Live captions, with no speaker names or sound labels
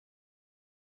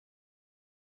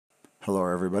Hello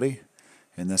everybody.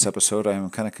 In this episode I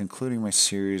am kind of concluding my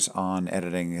series on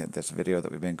editing this video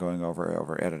that we've been going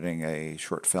over editing a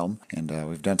short film. And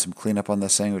we've done some cleanup on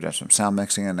this thing, we've done some sound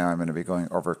mixing, and now I'm going to be going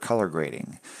over color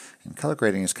grading. And color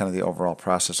grading is kind of the overall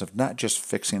process of not just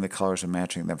fixing the colors and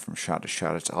matching them from shot to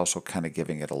shot, it's also kind of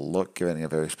giving it a look, giving it a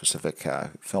very specific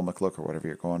filmic look or whatever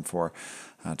you're going for.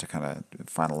 To kind of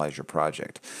finalize your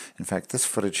project. In fact, this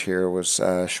footage here was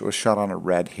shot on a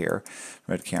red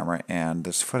camera, and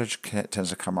this footage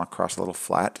tends to come across a little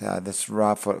flat. This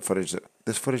raw footage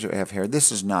that we have here,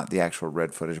 this is not the actual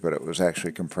red footage, but it was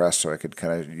actually compressed, so I could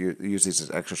kind of use these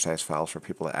as exercise files for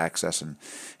people to access and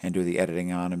do the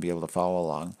editing on and be able to follow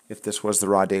along. If this was the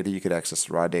raw data, you could access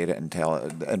the raw data and tell.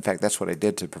 In fact, that's what I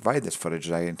did to provide this footage.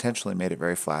 I intentionally made it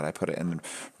very flat. I put it in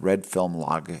red film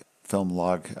log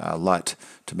LUT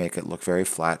to make it look very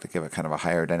flat, to give it kind of a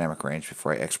higher dynamic range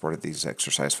before I exported these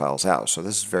exercise files out. So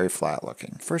this is very flat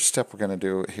looking. First step we're going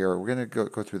to do here, we're going to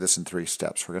go through this in 3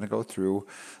 steps. We're going to go through,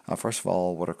 first of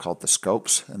all, what are called the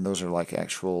scopes, and those are like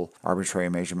actual arbitrary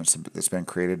measurements that's been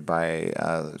created by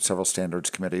several standards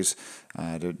committees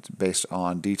based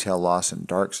on detail loss and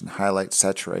darks and highlights,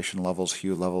 saturation levels,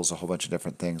 hue levels, a whole bunch of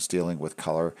different things dealing with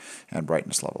color and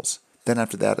brightness levels. Then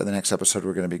after that, in the next episode,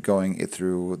 we're going to be going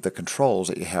through the controls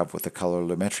that you have with the color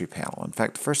Lumetri panel. In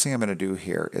fact, the first thing I'm going to do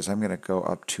here is I'm going to go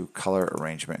up to color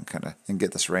arrangement and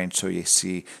get this range so you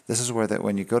see. This is where that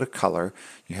when you go to color,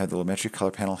 you have the Lumetri color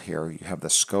panel here, you have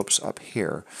the scopes up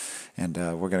here, and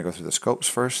we're going to go through the scopes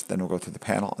first, then we'll go through the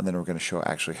panel, and then we're going to show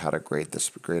actually how to grade this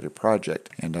graded project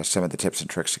and some of the tips and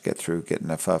tricks to get through getting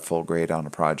a full grade on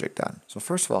a project done. So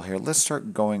first of all here, let's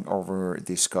start going over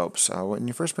the scopes. When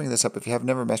you first bring this up, if you have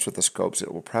never messed with the scopes,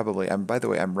 it will probably, by the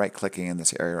way, I'm right clicking in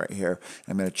this area right here.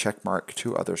 I'm going to check mark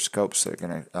 2 other scopes that are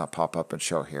going to pop up and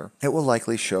show here. It will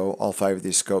likely show all 5 of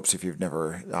these scopes if you've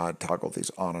never toggled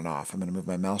these on and off. I'm going to move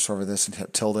my mouse over this and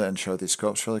hit tilde and show these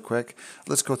scopes really quick.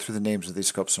 Let's go through the names of these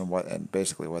scopes and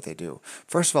basically what they do.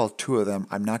 First of all, 2 of them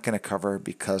I'm not going to cover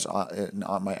because, in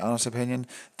my honest opinion,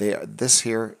 this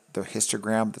here, the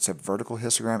histogram, that's a vertical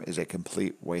histogram, is a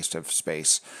complete waste of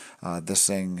space. This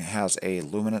thing has a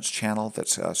luminance channel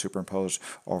that's superimposed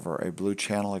over a blue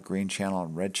channel, a green channel,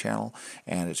 and red channel,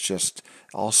 and it's just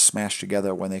all smashed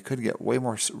together when they could get way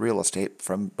more real estate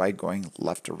by going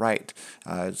left to right.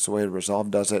 It's the way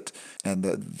Resolve does it, and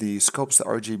the scopes, the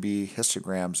RGB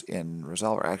histograms in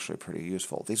Resolve are actually pretty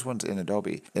useful. These ones in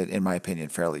Adobe, in my opinion,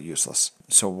 fairly useless.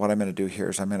 So what I'm going to do here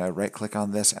is I'm going to right click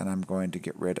on this and I'm going to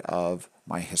get rid of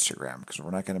my histogram because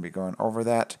we're not going to be going over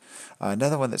that.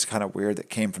 Another one that's kind of weird that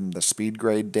came from the speed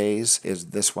grade days is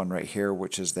this one right here,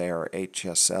 which is their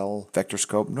HSL vector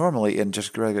scope. Normally in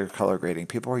just regular color grading,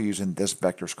 people are using this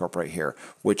vector scope right here,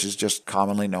 which is just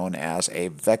commonly known as a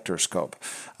vector scope.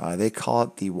 They call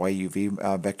it the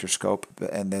YUV vector scope,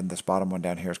 and then this bottom one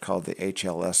down here is called the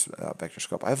HLS vector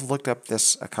scope. I've looked up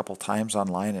this a couple times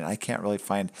online and I can't really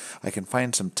I can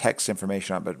find some text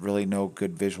information on it, but really no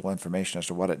good visual information as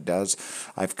to what it does.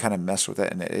 I've kind of messed with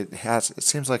it, and it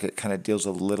seems like it kind of deals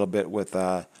a little bit with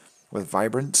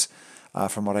vibrance,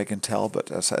 from what I can tell.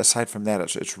 But aside from that,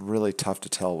 it's really tough to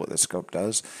tell what this scope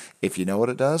does. If you know what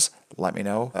it does, let me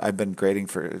know. I've been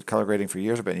color grading for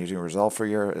years. I've been using Resolve for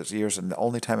years, and the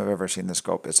only time I've ever seen this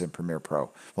scope is in Premiere Pro.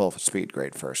 Well, speed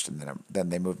grade first, and then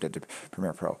they moved it to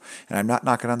Premiere Pro. And I'm not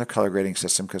knocking on their color grading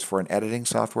system because for an editing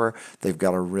software, they've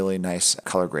got a really nice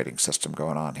color grading system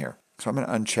going on here. So I'm going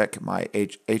to uncheck my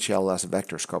HLS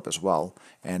vector scope as well.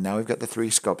 And now we've got the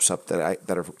 3 scopes up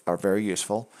that are very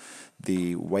useful.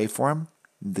 The waveform,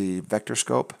 the vector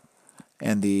scope,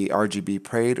 and the RGB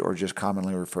parade, or just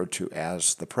commonly referred to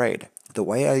as the parade. The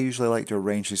way I usually like to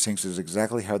arrange these things is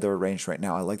exactly how they're arranged right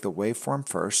now. I like the waveform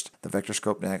first, the vector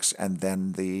scope next, and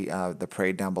then the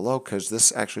parade down below, because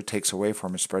this actually takes a waveform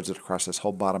and spreads it across this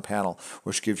whole bottom panel,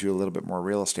 which gives you a little bit more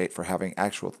real estate for having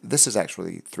this is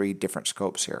actually 3 different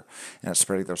scopes here, and it's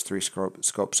spreading those 3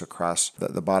 scopes across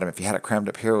the bottom. If you had it crammed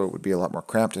up here, it would be a lot more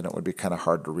cramped and it would be kind of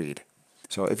hard to read.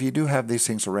 So if you do have these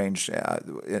things arranged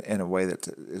in a way that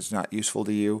is not useful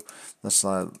to you, let's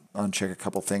uncheck a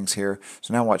couple things here.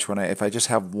 So now watch, if I just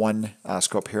have one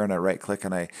scope here and I right click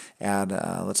and I add,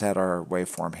 let's add our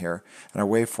waveform here. And our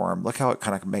waveform, look how it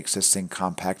kind of makes this thing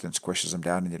compact and squishes them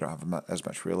down and you don't have as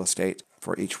much real estate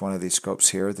for each one of these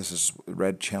scopes here. This is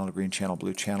red channel, green channel,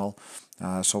 blue channel.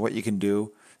 So what you can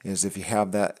do is if you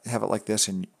have it like this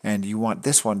and you want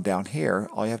this one down here,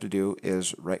 all you have to do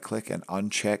is right click and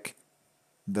uncheck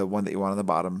the one that you want on the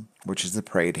bottom, which is the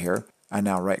parade here. I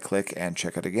now right click and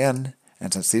check it again,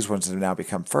 and since these ones have now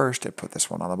become first, it put this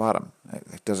one on the bottom.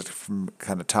 It does it from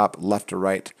kind of top left to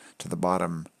right to the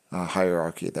bottom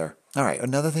hierarchy there. All right,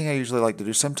 another thing I usually like to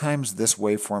do, sometimes this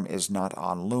waveform is not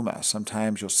on Luma.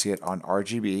 Sometimes you'll see it on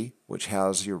RGB, which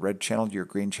has your red channel, your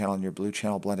green channel, and your blue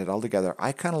channel blended all together.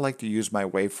 I kind of like to use my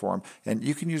waveform, and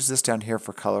you can use this down here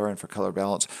for color and for color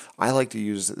balance. I like to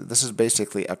use, this is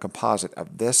basically a composite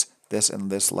of this, and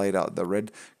this laid out, the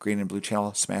red, green, and blue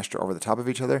channel smashed over the top of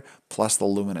each other, plus the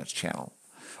luminance channel.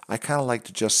 I kind of like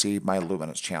to just see my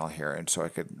luminance channel here, and so I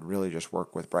could really just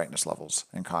work with brightness levels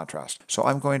and contrast. So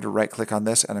I'm going to right click on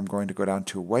this, and I'm going to go down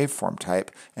to waveform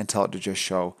type and tell it to just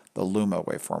show the Luma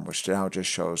waveform, which now just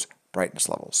shows brightness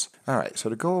levels. All right, so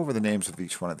to go over the names of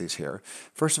each one of these here,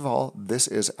 first of all, this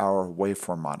is our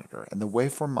waveform monitor, and the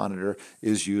waveform monitor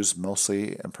is used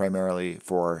mostly and primarily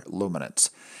for luminance.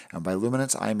 And by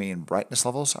luminance, I mean brightness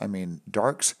levels, I mean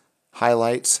darks,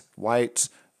 highlights, whites,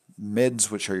 mids,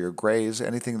 which are your grays,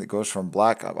 anything that goes from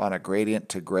black on a gradient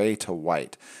to gray to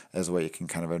white is the way you can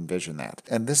kind of envision that.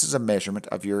 And this is a measurement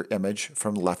of your image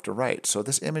from left to right. So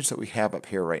this image that we have up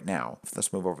here right now,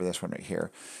 let's move over this one right here.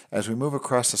 As we move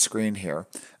across the screen here,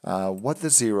 what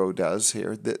the 0 does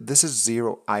here, this is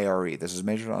 0 IRE. This is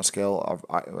measured on a scale of,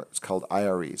 it's called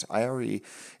IREs. IRE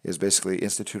is basically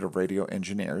Institute of Radio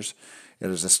Engineers. It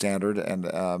is a standard and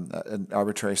an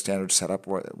arbitrary standard setup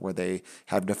where they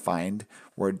have defined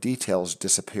where details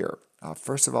disappear.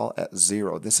 First of all, at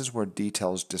 0, this is where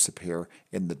details disappear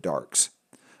in the darks.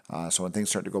 So when things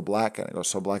start to go black, and it goes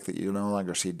so black that you no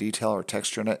longer see detail or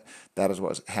texture in it, that is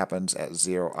what happens at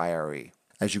 0 IRE.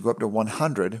 As you go up to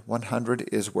 100, 100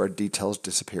 is where details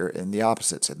disappear in the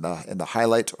opposites, in the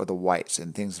highlights or the whites,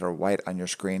 in things that are white on your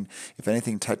screen. If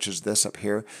anything touches this up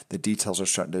here, the details are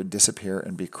starting to disappear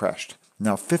and be crushed.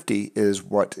 Now 50 is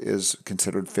what is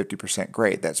considered 50%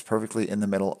 gray. That's perfectly in the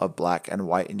middle of black and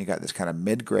white, and you got this kind of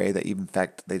mid-gray that even, in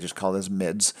fact, they just call this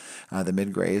mids, the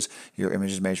mid-grays. Your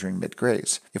image is measuring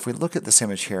mid-grays. If we look at this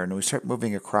image here and we start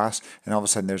moving across, and all of a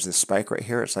sudden there's this spike right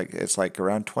here, it's like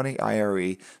around 20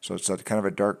 IRE, so it's kind of a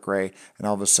dark gray, and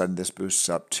all of a sudden this boosts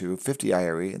up to 50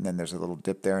 IRE, and then there's a little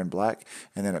dip there in black,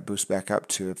 and then it boosts back up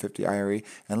to 50 IRE,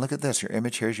 and look at this, your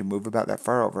image here, as you move about that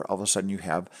far over, all of a sudden you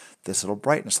have this little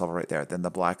brightness level right there, then the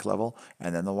black level,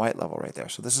 and then the white level right there.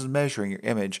 So this is measuring your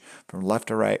image from left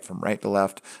to right, from right to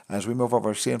left. As we move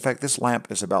over, see, in fact, this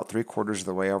lamp is about 3/4 of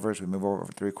the way over. As we move over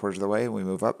 3/4 of the way, and we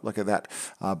move up, look at that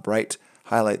bright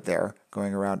highlight there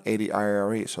going around 80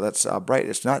 IRE. So that's bright.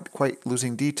 It's not quite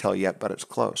losing detail yet, but it's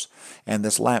close. And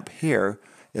this lamp here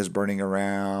is burning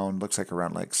around, looks like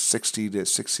around like 60 to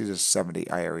 70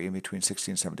 IRE, in between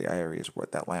 60 and 70 IRE is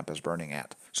what that lamp is burning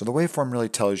at. So the waveform really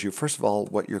tells you, first of all,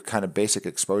 what your kind of basic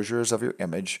exposure is of your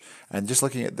image. And just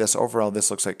looking at this, overall,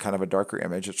 this looks like kind of a darker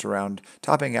image. It's around,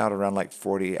 topping out around like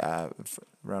 40,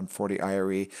 around 40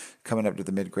 IRE, coming up to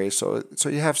the mid-gray. So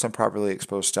you have some properly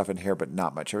exposed stuff in here, but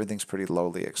not much. Everything's pretty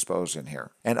lowly exposed in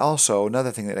here. And also,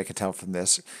 another thing that I can tell from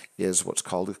this is what's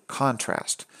called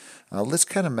contrast. Let's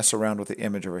kind of mess around with the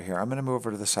image over here. I'm going to move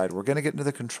over to the side. We're going to get into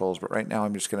the controls, but right now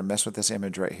I'm just going to mess with this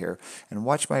image right here and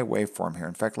watch my waveform here.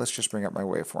 In fact, let's just bring up my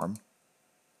waveform.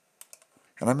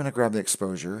 And I'm going to grab the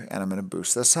exposure and I'm going to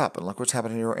boost this up. And look what's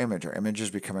happening to our image. Our image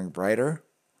is becoming brighter,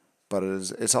 but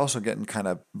it's also getting kind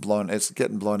of blown. It's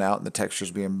getting blown out, and the texture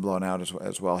is being blown out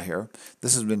as well here.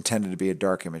 This has been intended to be a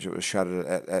dark image. It was shot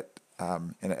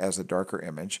as a darker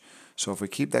image. So if we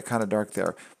keep that kind of dark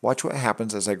there, watch what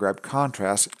happens as I grab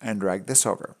contrast and drag this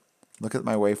over. Look at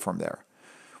my waveform there.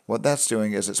 What that's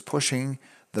doing is it's pushing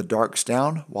the darks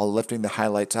down while lifting the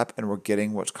highlights up, and we're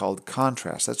getting what's called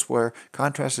contrast. That's where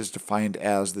contrast is defined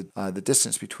as the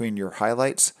distance between your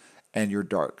highlights and your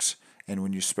darks. And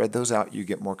when you spread those out, you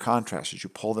get more contrast. As you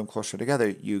pull them closer together,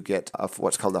 you get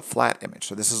what's called a flat image.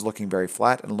 So this is looking very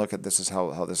flat, and look at this is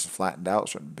how this is flattened out,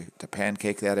 starting to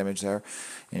pancake that image there.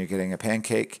 And you're getting a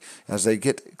pancake. As they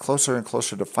get closer and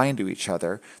closer defined to each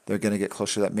other, they're going to get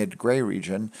closer to that mid-gray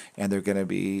region, and they're going to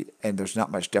be, and there's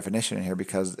not much definition in here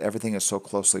because everything is so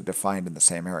closely defined in the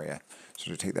same area.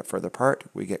 So to take that further apart,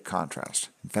 we get contrast.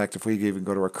 In fact, if we even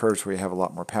go to our curves where we have a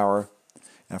lot more power,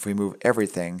 and if we move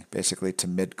everything basically to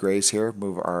mid-grays here,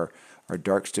 move our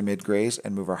darks to mid-grays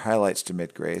and move our highlights to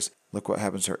mid-grays, look what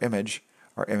happens to our image.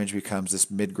 Our image becomes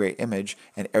this mid-gray image,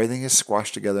 and everything is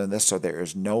squashed together in this, so there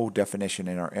is no definition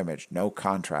in our image, no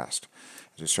contrast.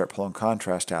 As we start pulling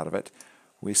contrast out of it,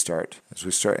 as we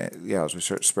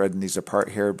start spreading these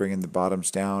apart here, bringing the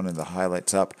bottoms down and the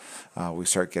highlights up, we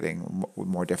start getting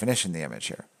more definition in the image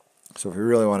here. So if we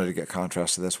really wanted to get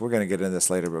contrast to this, we're going to get into this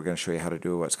later, but we're going to show you how to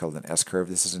do what's called an S-curve.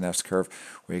 This is an S-curve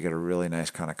where you get a really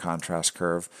nice kind of contrast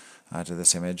curve to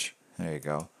this image. There you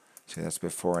go. See, that's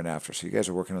before and after. So you guys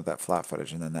are working with that flat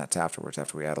footage, and then that's afterwards,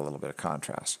 after we add a little bit of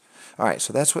contrast. All right,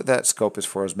 so that's what that scope is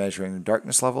for, is measuring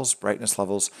darkness levels, brightness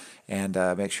levels, and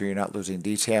make sure you're not losing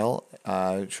detail.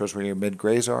 It shows where your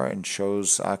mid-grays are and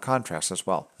shows contrast as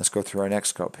well. Let's go through our next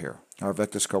scope here. Our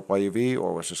vector scope YUV,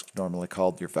 or what's just normally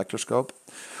called your vector scope.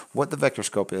 What the vector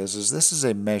scope is this is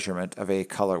a measurement of a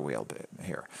color wheel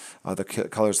here, the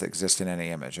colors that exist in any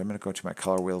image. I'm going to go to my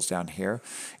color wheels down here,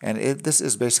 and this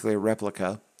is basically a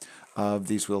replica of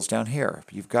these wheels down here.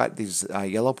 You've got these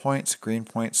yellow points, green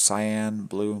points, cyan,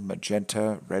 blue,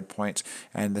 magenta, red points,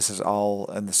 and this is all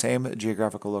in the same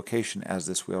geographical location as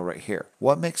this wheel right here.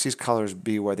 What makes these colors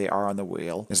be where they are on the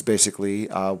wheel is basically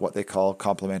what they call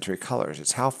complementary colors.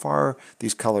 It's how far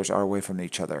these colors are away from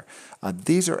each other.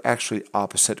 These are actually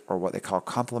opposite, or what they call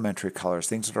complementary colors,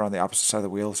 things that are on the opposite side of the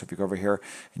wheel. So if you go over here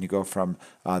and you go from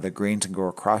the greens and go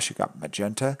across, you got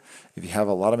magenta. If you have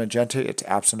a lot of magenta, it's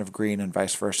absent of green, and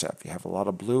vice versa. If you have a lot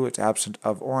of blue, it's absent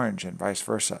of orange, and vice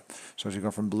versa. So as you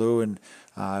go from blue and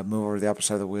move over to the opposite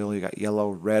side of the wheel, you got yellow,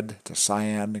 red to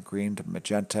cyan, green to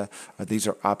magenta. These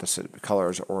are opposite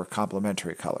colors or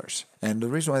complementary colors. And the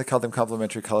reason why they call them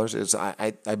complementary colors is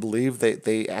I believe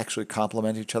they actually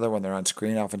complement each other when they're on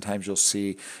screen. Oftentimes you'll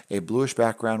see a bluish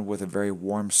background with a very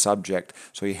warm subject.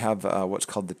 So you have what's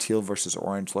called the teal versus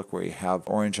orange look, where you have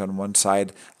orange on one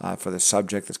side for the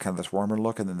subject that's kind of this warmer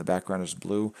look, and then the background is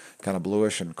blue, kind of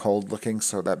bluish and cold looking.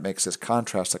 So that makes this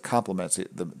contrast that complements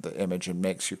the image and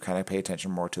makes you kind of pay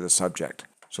attention more to the subject.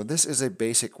 So this is a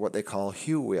basic, what they call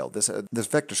hue wheel. This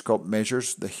vector scope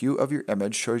measures the hue of your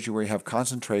image, shows you where you have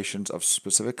concentrations of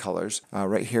specific colors.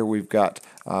 Right here we've got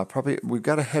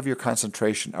a heavier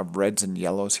concentration of reds and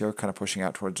yellows here, kind of pushing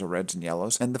out towards the reds and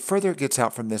yellows. And the further it gets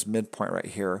out from this midpoint right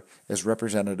here is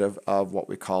representative of what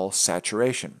we call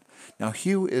saturation. Now,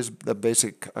 hue is the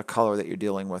basic color that you're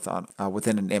dealing with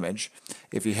within an image.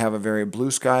 If you have a very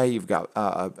blue sky, you've got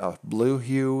a blue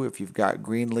hue. If you've got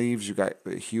green leaves, you've got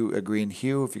a green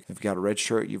hue. If you've got a red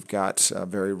shirt, you've got a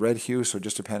very red hue. So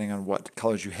just depending on what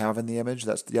colors you have in the image,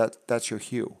 that's your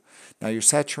hue. Now, your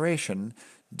saturation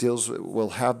will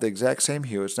have the exact same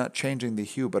hue. It's not changing the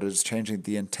hue, but it's changing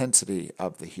the intensity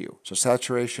of the hue. So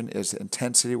saturation is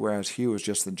intensity, whereas hue is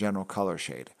just the general color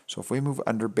shade. So if we move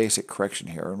under basic correction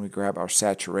here and we grab our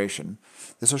saturation,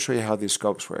 this will show you how these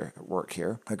scopes work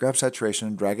here. I grab saturation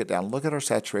and drag it down. Look at our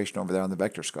saturation over there on the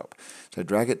vector scope. So I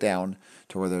drag it down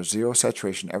to where there's zero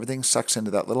saturation. Everything sucks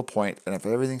into that little point, and if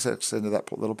everything sucks into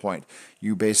that little point,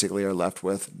 you basically are left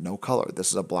with no color. This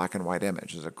is a black and white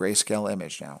image. It's a grayscale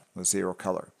image now with zero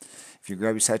color. If you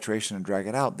grab your saturation and drag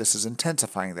it out, this is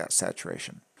intensifying that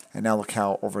saturation. And now look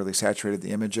how overly saturated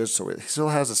the image is. So it still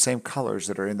has the same colors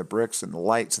that are in the bricks and the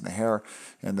lights and the hair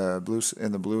and the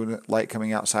blue light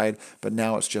coming outside, but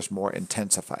now it's just more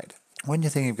intensified. One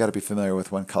thing you've got to be familiar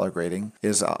with when color grading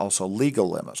is also legal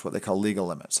limits, what they call legal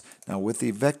limits. Now with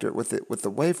the vector, with the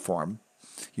waveform,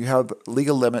 you have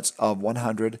legal limits of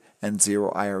 100 and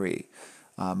 0 IRE.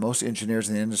 Most engineers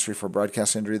in the industry for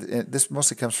broadcast industry, this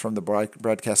mostly comes from the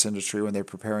broadcast industry when they're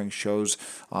preparing shows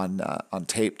on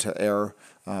tape to air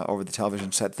over the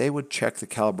television set. They would check the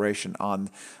calibration on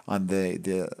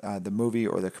the movie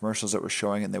or the commercials that were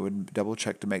showing, and they would double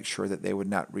check to make sure that they would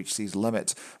not reach these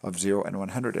limits of 0 and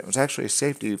 100. It was actually a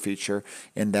safety feature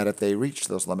in that if they reached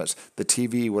those limits, the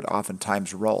TV would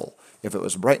oftentimes roll. If it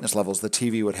was brightness levels, the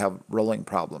TV would have rolling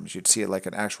problems. You'd see it like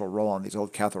an actual roll on these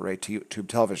old cathode ray tube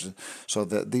televisions. So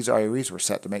these IREs were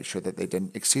set to make sure that they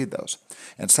didn't exceed those.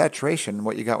 And saturation,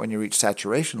 what you got when you reach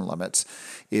saturation limits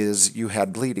is you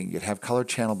had bleeding. You'd have color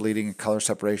channel bleeding and color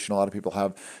separation. A lot of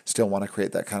people still want to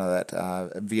create that kind of that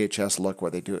VHS look where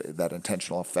they do that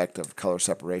intentional effect of color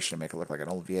separation to make it look like an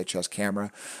old VHS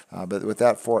camera. But with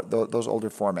those older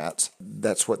formats,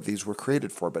 that's what these were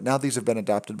created for. But now these have been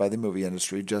adopted by the movie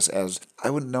industry just as, I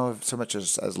wouldn't know so much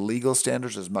as legal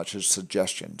standards as much as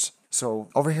suggestions. So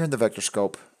over here in the vector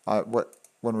scope,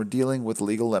 when we're dealing with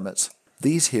legal limits,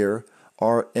 these here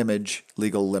are image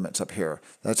legal limits up here.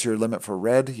 That's your limit for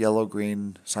red, yellow,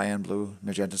 green, cyan, blue,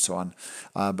 magenta, so on.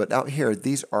 But out here,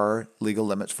 these are legal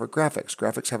limits for graphics.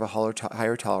 Graphics have a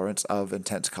higher tolerance of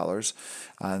intense colors,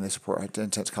 and they support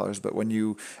intense colors. But when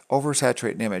you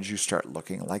oversaturate an image, you start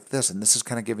looking like this. And this is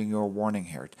kind of giving you a warning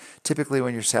here. Typically,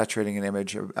 when you're saturating an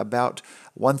image, about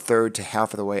 1/3 to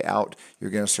half of the way out,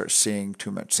 you're going to start seeing too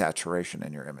much saturation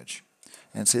in your image.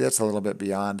 And see, that's a little bit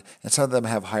beyond. And some of them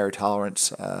have higher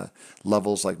tolerance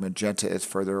levels, like magenta is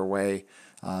further away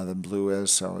than blue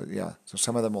is. So yeah, so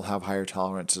some of them will have higher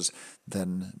tolerances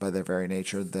than, by their very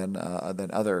nature, than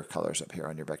other colors up here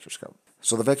on your vector scope.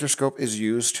 So the vector scope is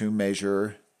used to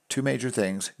measure two major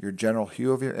things: your general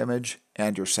hue of your image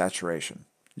and your saturation.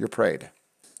 You're prayed.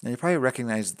 Now you probably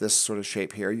recognize this sort of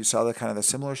shape here. You saw the kind of the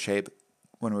similar shape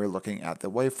when we were looking at the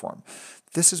waveform.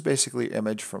 This is basically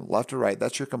image from left to right.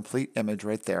 That's your complete image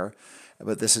right there.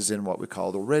 But this is in what we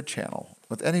call the red channel.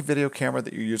 With any video camera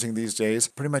that you're using these days,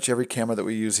 pretty much every camera that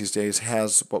we use these days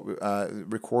has what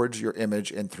records your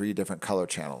image in 3 different color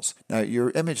channels. Now, your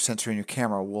image sensor in your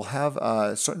camera will have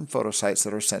certain photo sites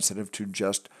that are sensitive to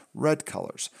just red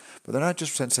colors. But they're not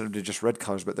just sensitive to just red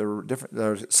colors, but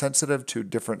they're sensitive to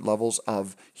different levels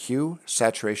of hue,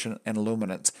 saturation, and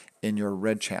luminance in your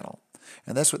red channel.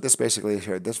 And that's what this basically is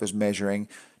here. This was measuring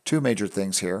 2 major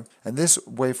things here. And this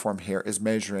waveform here is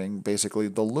measuring basically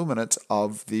the luminance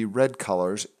of the red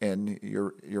colors in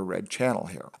your red channel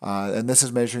here. And this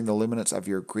is measuring the luminance of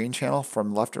your green channel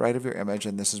from left to right of your image,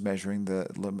 and this is measuring the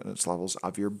luminance levels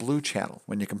of your blue channel.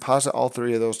 When you composite all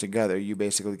 3 of those together, you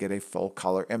basically get a full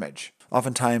color image.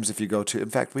 Oftentimes, if you go to, in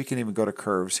fact, we can even go to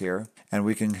curves here, and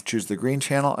we can choose the green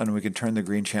channel, and we can turn the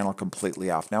green channel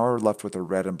completely off. Now we're left with the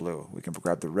red and blue. We can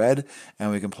grab the red,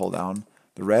 and we can pull down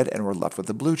the red, and we're left with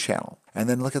the blue channel. And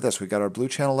then look at this. We've got our blue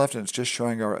channel left, and it's just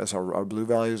showing our blue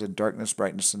values and darkness,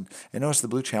 brightness, and notice the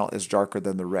blue channel is darker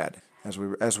than the red. As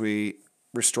we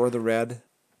restore the red,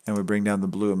 and we bring down the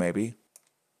blue maybe,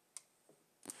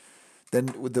 then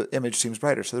the image seems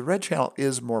brighter. So the red channel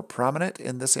is more prominent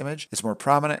in this image. It's more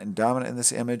prominent and dominant in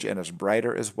this image, and it's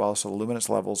brighter as well, so the luminance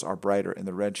levels are brighter in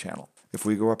the red channel. If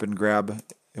we go up and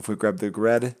if we grab the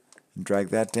red and drag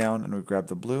that down, and we grab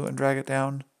the blue and drag it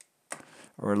down,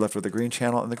 we're left with the green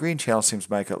channel, and the green channel seems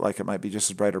like it might be just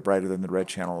as bright or brighter than the red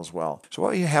channel as well. So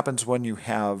what happens when you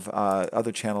have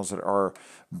other channels that are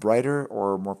brighter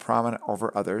or more prominent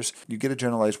over others, you get to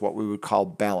generalize what we would call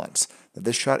balance.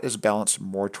 This shot is balanced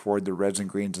more toward the reds and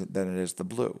greens than it is the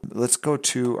blue. Let's go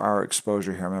to our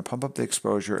exposure here. I'm going to pump up the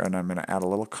exposure, and I'm going to add a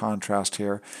little contrast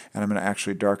here, and I'm going to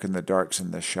actually darken the darks in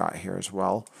this shot here as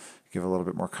well. Give a little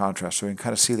bit more contrast so we can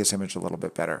kind of see this image a little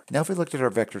bit better. Now if we looked at our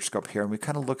vector scope here and we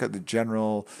kind of look at the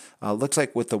general, looks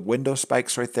like with the window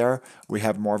spikes right there, we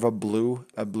have more of a blue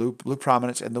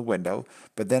prominence in the window.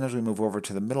 But then as we move over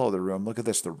to the middle of the room, look at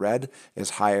this, the red is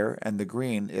higher and the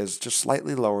green is just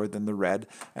slightly lower than the red.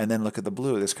 And then look at the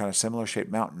blue, this kind of similar shaped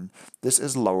mountain. This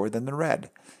is lower than the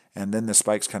red. And then the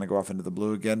spikes kind of go off into the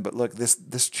blue again. But look,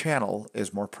 this channel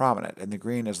is more prominent, and the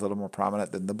green is a little more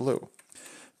prominent than the blue.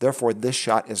 Therefore, this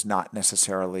shot is not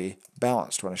necessarily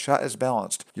balanced. When a shot is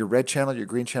balanced, your red channel, your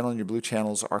green channel, and your blue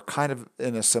channels are kind of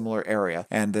in a similar area,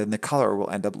 and then the color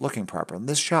will end up looking proper. And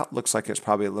this shot looks like it's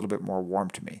probably a little bit more warm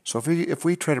to me. So if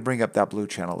we try to bring up that blue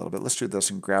channel a little bit, let's do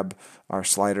this and grab our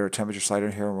slider, temperature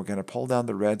slider here, and we're going to pull down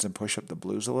the reds and push up the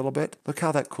blues a little bit. Look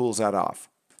how that cools that off.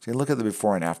 So you look at the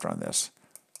before and after on this.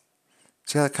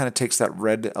 See how it kind of takes that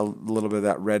red, a little bit of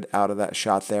that red out of that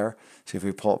shot there? See, if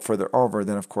we pull it further over,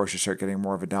 then of course you start getting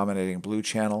more of a dominating blue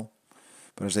channel.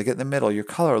 But as they get in the middle, your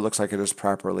color looks like it is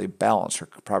properly balanced or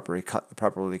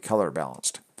properly color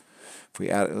balanced. If we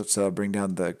add, let's bring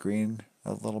down the green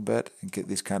a little bit and get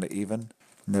these kind of even.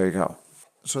 And there you go.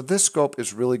 So this scope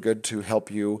is really good to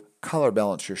help you color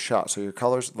balance your shot so your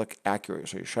colors look accurate.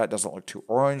 So your shot doesn't look too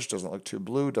orange, doesn't look too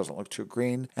blue, doesn't look too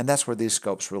green. And that's where these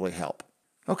scopes really help.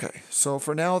 Okay, so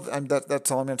for now,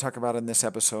 that's all I'm going to talk about in this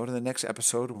episode. In the next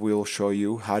episode, we'll show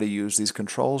you how to use these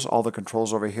controls, all the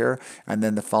controls over here, and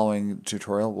then the following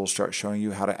tutorial, we'll start showing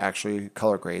you how to actually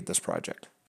color grade this project.